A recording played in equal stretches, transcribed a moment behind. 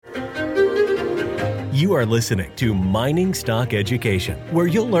You are listening to Mining Stock Education, where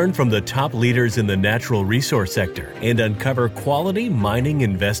you'll learn from the top leaders in the natural resource sector and uncover quality mining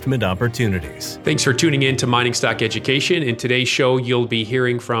investment opportunities. Thanks for tuning in to Mining Stock Education. In today's show, you'll be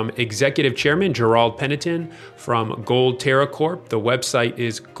hearing from Executive Chairman Gerald Penniton from Goldterra Corp. The website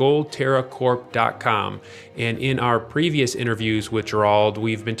is goldterracorp.com. And in our previous interviews with Gerald,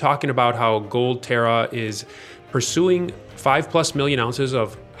 we've been talking about how Goldterra is pursuing 5+ million ounces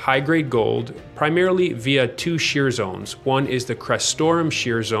of high-grade gold, primarily via two shear zones. One is the Crestorum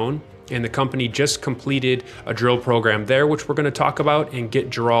shear zone, and the company just completed a drill program there, which we're going to talk about and get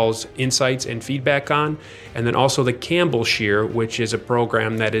Gerald's insights and feedback on. And then also the Campbell shear, which is a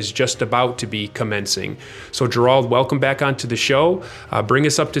program that is just about to be commencing. So Gerald, welcome back onto the show. Bring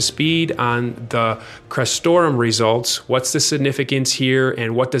us up to speed on the Crestorum results. What's the significance here,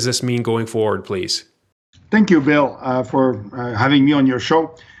 and what does this mean going forward, please? Thank you, Bill, for having me on your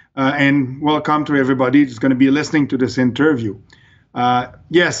show. And welcome to everybody who's going to be listening to this interview.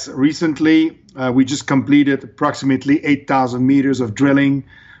 Yes, recently we just completed approximately 8,000 meters of drilling,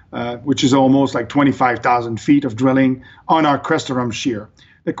 which is almost like 25,000 feet of drilling on our Crestorum shear.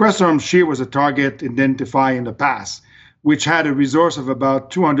 The Crestorum shear was a target identified in the past, which had a resource of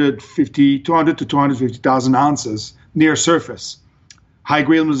about 200 to 250,000 ounces near surface. High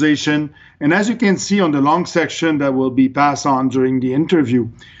grade mineralization, and as you can see on the long section that will be passed on during the interview,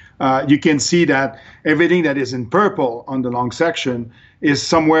 you can see that everything that is in purple on the long section is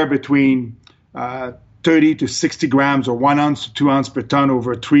somewhere between 30 to 60 grams or 1 ounce to 2 ounce per ton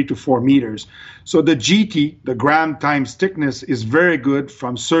over 3 to 4 meters. So the GT, the gram times thickness, is very good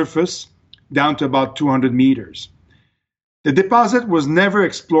from surface down to about 200 meters. The deposit was never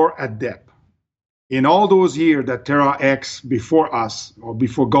explored at depth. In all those years that Terra X before us, or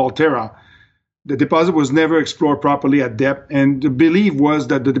before Goldterra, the deposit was never explored properly at depth, and the belief was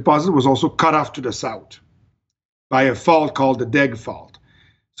that the deposit was also cut off to the south by a fault called the Deg Fault.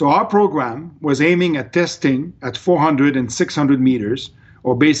 So our program was aiming at testing at 400 and 600 meters,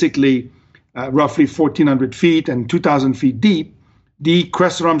 or basically roughly 1,400 feet and 2,000 feet deep, the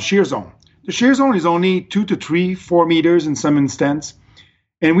Crestorum shear zone. The shear zone is only 2 to 4 meters in some instance,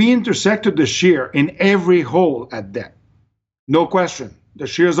 and we intersected the shear in every hole at depth. No question. The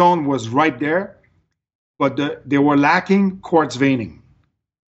shear zone was right there, but they were lacking quartz veining.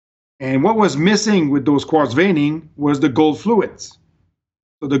 And what was missing with those quartz veining was the gold fluids.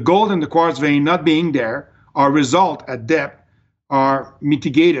 So the gold and the quartz vein not being there, our result at depth are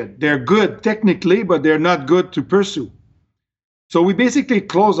mitigated. They're good technically, but they're not good to pursue. So we basically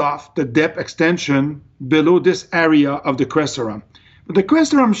close off the depth extension below this area of the Crestorum. But the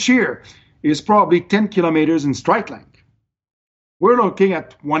Crestorum shear is probably 10 kilometers in strike length. We're looking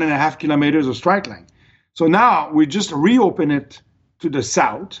at 1.5 kilometers of strike length. So now we just reopen it to the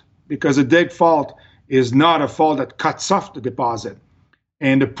south because the Deg Fault is not a fault that cuts off the deposit.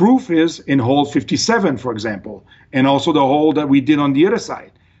 And the proof is in hole 57, for example, and also the hole that we did on the other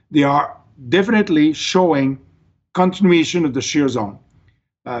side. They are definitely showing continuation of the shear zone.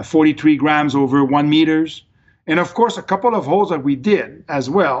 43 grams over 1 meters. And of course, a couple of holes that we did as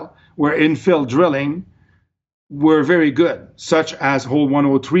well, where infill drilling were very good, such as hole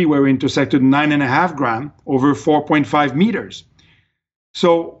 103, where we intersected 9.5 gram over 4.5 meters.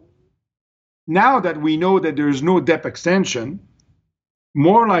 So now that we know that there is no depth extension,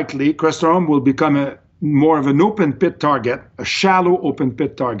 more likely Crestorum will become more of an open pit target, a shallow open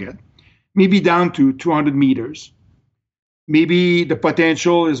pit target, maybe down to 200 meters. Maybe the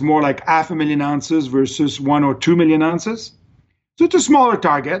potential is more like 500,000 ounces versus 1 or 2 million ounces. So it's a smaller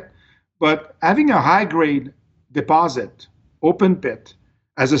target, but having a high grade deposit, open pit,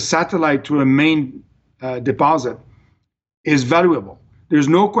 as a satellite to a main deposit is valuable. There's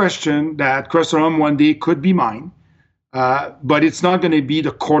no question that Crestorum one day could be mined, but it's not going to be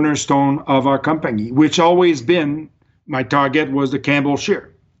the cornerstone of our company, which always been my target was the Campbell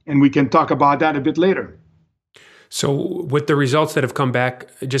shear. And we can talk about that a bit later. So with the results that have come back,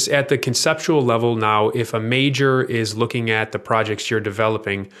 just at the conceptual level now, if a major is looking at the projects you're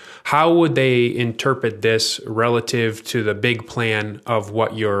developing, how would they interpret this relative to the big plan of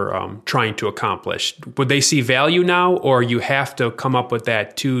what you're trying to accomplish? Would they see value now, or you have to come up with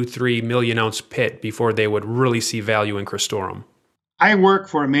that 2-3 million ounce pit before they would really see value in Crestorum? I worked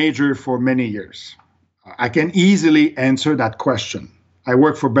for a major for many years. I can easily answer that question. I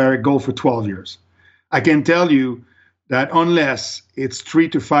worked for Barrick Gold for 12 years. I can tell you that unless it's 3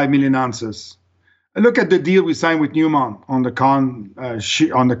 to 5 million ounces, look at the deal we signed with Newmont on the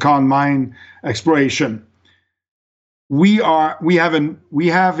Con mine exploration. We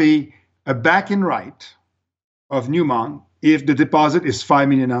have a back-in right of Newmont if the deposit is 5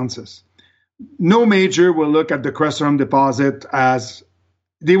 million ounces. no major will look at the Crestor deposit as,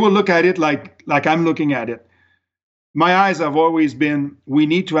 they will look at it like I'm looking at it. My eyes have always been, we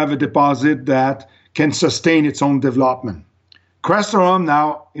need to have a deposit that can sustain its own development. Crestor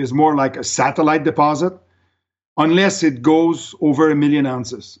now is more like a satellite deposit, unless it goes over 1 million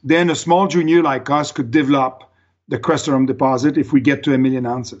ounces. Then a small junior like us could develop the Crestor deposit if we get to 1 million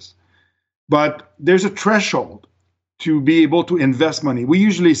ounces. But there's a threshold to be able to invest money. We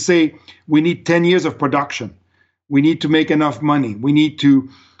usually say we need 10 years of production. We need to make enough money. We need to,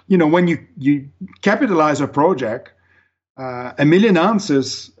 when you capitalize a project, 1 million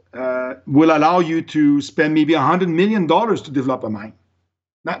ounces will allow you to spend maybe $100 million to develop a mine.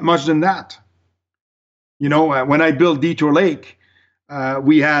 Not much than that. When I built Detour Lake,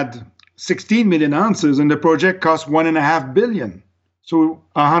 we had 16 million ounces and the project cost $1.5 billion. So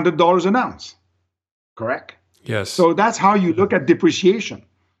 $100 an ounce, correct? Yes. So that's how you look at depreciation.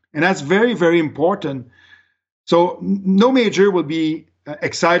 And that's very, very important. So no major will be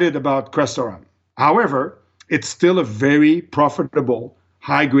excited about Crestor. However, it's still a very profitable,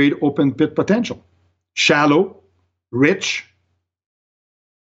 high-grade open pit potential. Shallow, rich,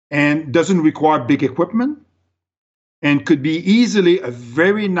 and doesn't require big equipment, and could be easily a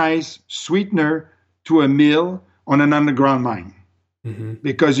very nice sweetener to a mill on an underground mine. Mm-hmm.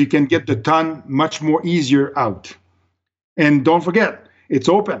 Because you can get the ton much more easier out. And don't forget, it's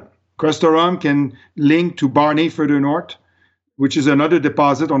open. Crestor can link to Barney further north, which is another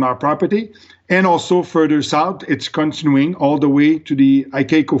deposit on our property, and also further south, it's continuing all the way to the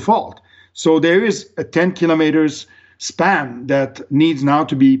Ikeiko Fault. So there is a 10 kilometers span that needs now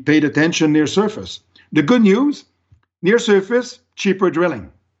to be paid attention near surface. The good news, near surface, cheaper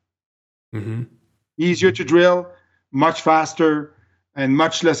drilling. Mm-hmm. Easier to drill, much faster, and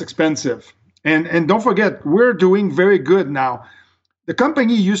much less expensive. And don't forget, we're doing very good now. The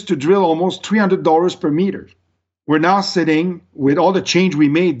company used to drill almost $300 per meter. We're now sitting, with all the change we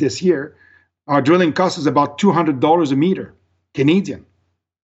made this year, our drilling cost is about $200 a meter, Canadian.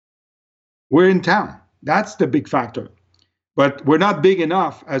 We're in town. That's the big factor. But we're not big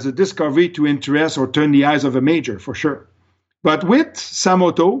enough as a discovery to interest or turn the eyes of a major, for sure. But with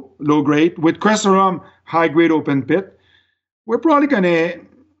Samoto, low grade, with Crestor, high grade open pit, we're probably going to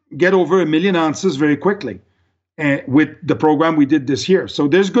get over 1 million ounces very quickly with the program we did this year. So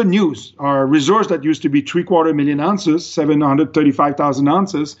there's good news. Our resource that used to be 750,000 million ounces, 735,000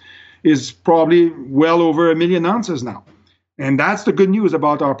 ounces, is probably well over 1 million ounces now. And that's the good news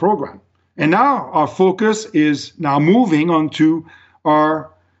about our program. And now our focus is now moving on to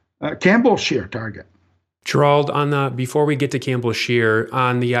our Campbell Shear target. Gerald, before we get to Campbell Shear,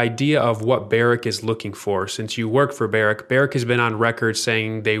 on the idea of what Barrick is looking for, since you work for Barrick, Barrick has been on record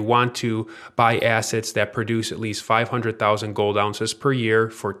saying they want to buy assets that produce at least 500,000 gold ounces per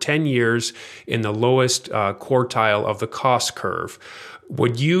year for 10 years in the lowest quartile of the cost curve.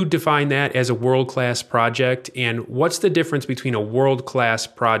 Would you define that as a world-class project? And what's the difference between a world-class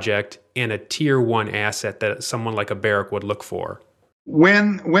project and a tier one asset that someone like a Barrick would look for?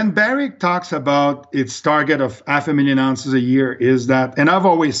 When Barrick talks about its target of 500,000 ounces a year, is that, and I've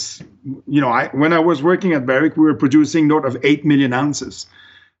always, when I was working at Barrick, we were producing north of 8 million ounces.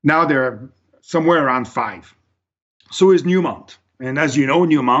 Now they're somewhere around 5. So is Newmont. And as you know,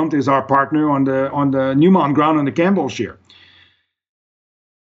 Newmont is our partner on the Newmont ground on the Campbell Shear.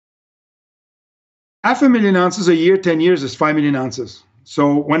 500,000 ounces a year, 10 years is 5 million ounces.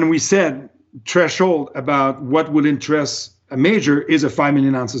 So when we said threshold about what would interest a major, is a 5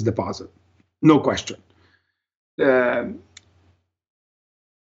 million ounces deposit. No question. The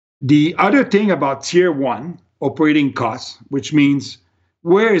other thing about tier one operating costs, which means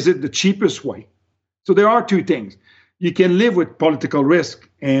where is it the cheapest way? So there are two things. You can live with political risk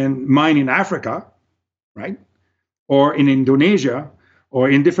and mine in Africa, right? Or in Indonesia, or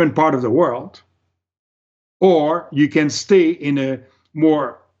in different part of the world. Or you can stay in a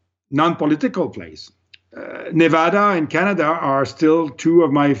more non-political place. Nevada and Canada are still two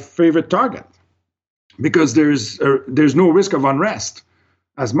of my favorite targets because there's no risk of unrest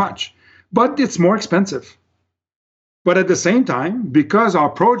as much, but it's more expensive. But at the same time, because our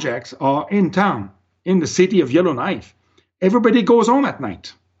projects are in town, in the city of Yellowknife, everybody goes home at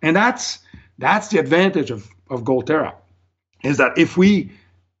night. And that's the advantage of Goldterra, is that if we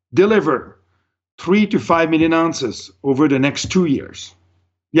deliver 3 to 5 million ounces over the next 2 years,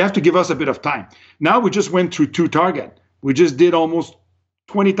 you have to give us a bit of time. Now we just went through 2 targets. We just did almost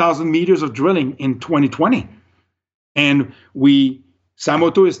 20,000 meters of drilling in 2020. And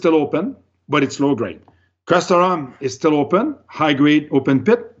Samoto is still open, but it's low grade. Crestor is still open, high grade open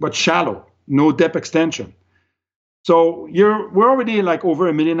pit, but shallow, no depth extension. So we're already like over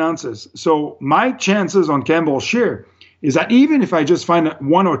 1 million ounces. So my chances on Campbell Shear is that even if I just find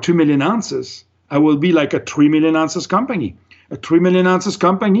 1 or 2 million ounces, I will be like a 3 million ounces company. A 3 million ounces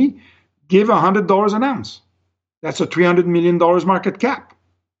company, give $100 an ounce. That's a $300 million market cap.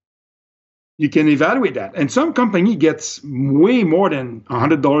 You can evaluate that. And some company gets way more than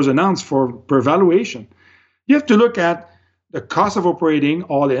 $100 an ounce per valuation. You have to look at the cost of operating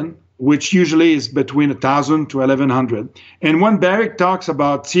all in, which usually is between $1,000 to $1,100. And when Barrick talks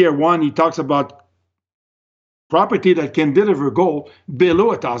about Tier 1, he talks about property that can deliver gold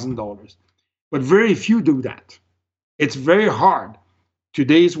below $1,000. But very few do that. It's very hard,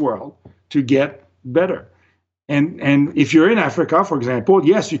 today's world, to get better. And if you're in Africa, for example,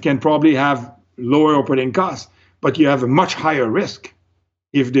 yes, you can probably have lower operating costs, but you have a much higher risk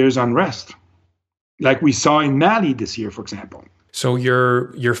if there's unrest, like we saw in Mali this year, for example. So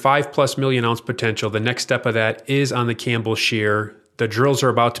your 5+ million ounce potential, the next step of that is on the Campbell Shear. The drills are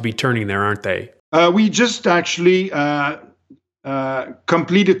about to be turning there, aren't they? We just actually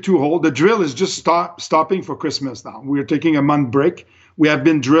completed 2 holes. The drill is just stopping for Christmas now. We're taking a month break. We have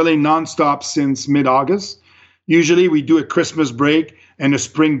been drilling nonstop since mid-August. Usually we do a Christmas break and a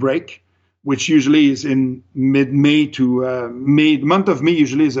spring break, which usually is in mid-May to May. The month of May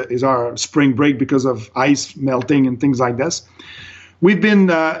usually is our spring break because of ice melting and things like this. We've been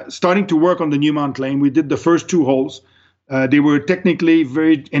starting to work on the Newmont claim. We did the first 2 holes. They were technically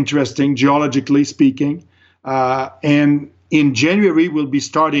very interesting, geologically speaking. And in January, we'll be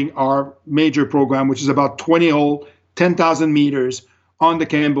starting our major program, which is about 20 holes, 10,000 meters on the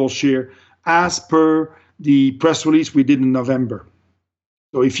Campbell Shear, as per the press release we did in November.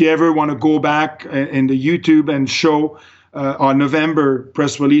 So if you ever want to go back in the YouTube and show our November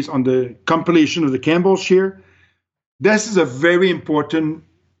press release on the compilation of the Campbell Shear, this is a very important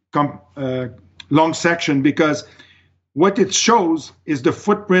long section, because what it shows is the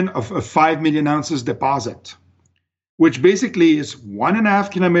footprint of a 5 million ounces deposit, which basically is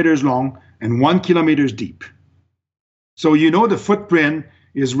 1.5 kilometers long and 1 kilometer deep. So the footprint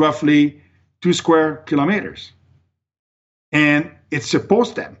is roughly 2 square kilometers. And it's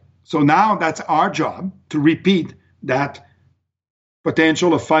supposed to. So now that's our job to repeat that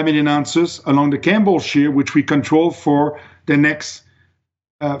potential of 5 million ounces along the Campbell Shear, which we control for the next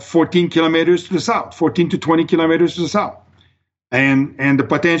 14 kilometers to the south, 14 to 20 kilometers to the south. And the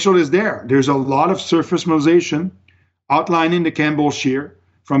potential is there. There's a lot of surface mineralization outlining the Campbell Shear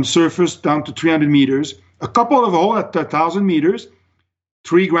from surface down to 300 meters, a couple of holes at 1,000 meters,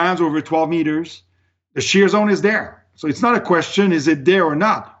 3 grams over 12 meters. The shear zone is there. So it's not a question, is it there or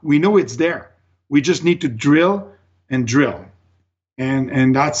not? We know it's there. We just need to drill and drill.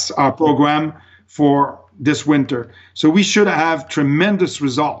 And that's our program for this winter. So we should have tremendous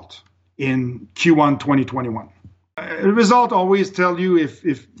result in Q1 2021. The result always tell you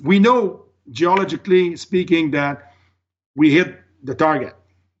if we know, geologically speaking, that we hit the target.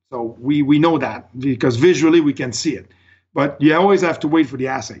 So we know that because visually we can see it. But you always have to wait for the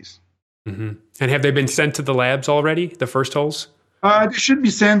assays. Mm-hmm. And have they been sent to the labs already, the first holes? They should be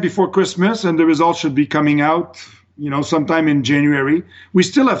sent before Christmas, and the results should be coming out, sometime in January. We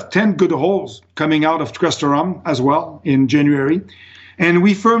still have 10 good holes coming out of Trestorum as well in January. And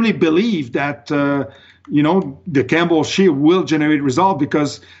we firmly believe that, the Campbell Shear will generate result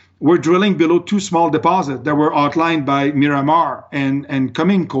because we're drilling below 2 small deposits that were outlined by Miramar and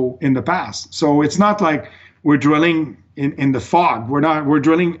Cominco in the past. So it's not like we're drilling in the fog. We're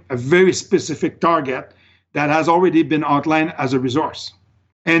drilling a very specific target that has already been outlined as a resource.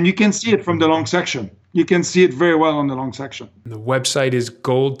 And you can see it from the long section. You can see it very well on the long section. The website is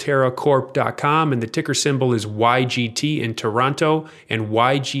goldterracorp.com, and the ticker symbol is YGT in Toronto and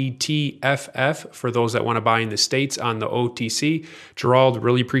YGTFF for those that want to buy in the States on the OTC. Gerald,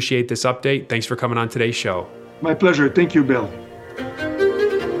 really appreciate this update. Thanks for coming on today's show. My pleasure. Thank you, Bill.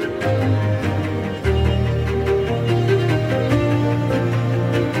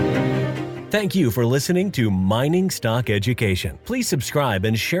 Thank you for listening to Mining Stock Education. Please subscribe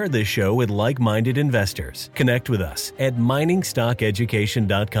and share this show with like-minded investors. Connect with us at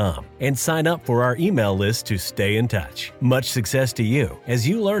miningstockeducation.com and sign up for our email list to stay in touch. Much success to you as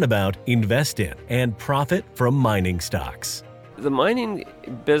you learn about, invest in, and profit from mining stocks. The mining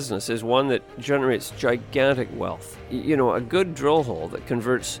business is one that generates gigantic wealth. A good drill hole that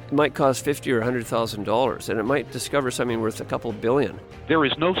converts might cost $50,000 or $100,000, and it might discover something worth a couple billion. There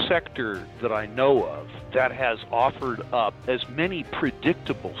is no sector that I know of that has offered up as many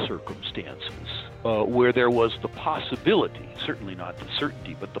predictable circumstances where there was the possibility, certainly not the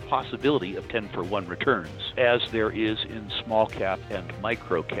certainty, but the possibility of 10-for-1 returns, as there is in small cap and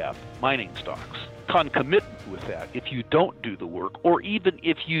micro cap mining stocks. concomitant with that, if you don't do the work, or even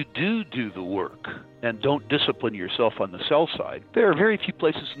if you do the work and don't discipline yourself on the sell side, there are very few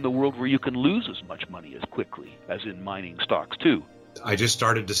places in the world where you can lose as much money as quickly as in mining stocks too. I just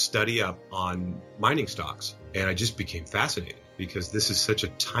started to study up on mining stocks, and I just became fascinated because this is such a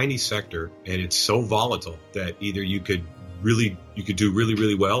tiny sector and it's so volatile that either you could do really,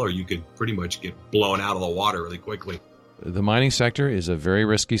 really well, or you could pretty much get blown out of the water really quickly. The mining sector is a very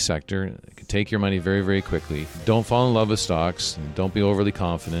risky sector. It can take your money very, very quickly. Don't fall in love with stocks. Don't be overly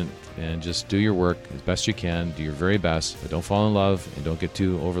confident, and just do your work as best you can. Do your very best, but don't fall in love and don't get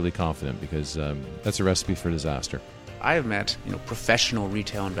too overly confident, because that's a recipe for disaster. I have met, professional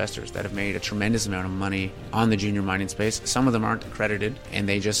retail investors that have made a tremendous amount of money on the junior mining space. Some of them aren't accredited, and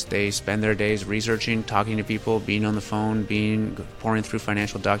they spend their days researching, talking to people, being on the phone, pouring through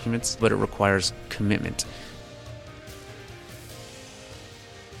financial documents, but it requires commitment.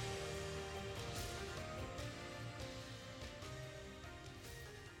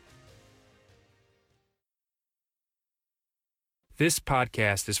 This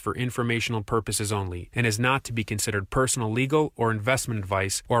podcast is for informational purposes only and is not to be considered personal legal or investment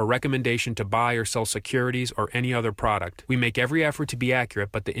advice or a recommendation to buy or sell securities or any other product. We make every effort to be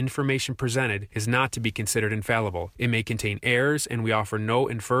accurate, but the information presented is not to be considered infallible. It may contain errors, and we offer no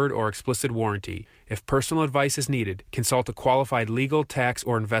inferred or explicit warranty. If personal advice is needed, consult a qualified legal, tax,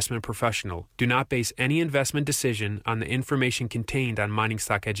 or investment professional. Do not base any investment decision on the information contained on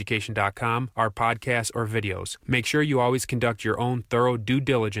miningstockeducation.com, our podcasts, or videos. Make sure you always conduct your own thorough due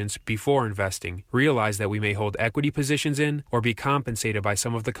diligence before investing. Realize that we may hold equity positions in or be compensated by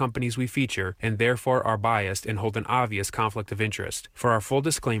some of the companies we feature, and therefore are biased and hold an obvious conflict of interest. For our full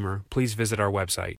disclaimer, please visit our website.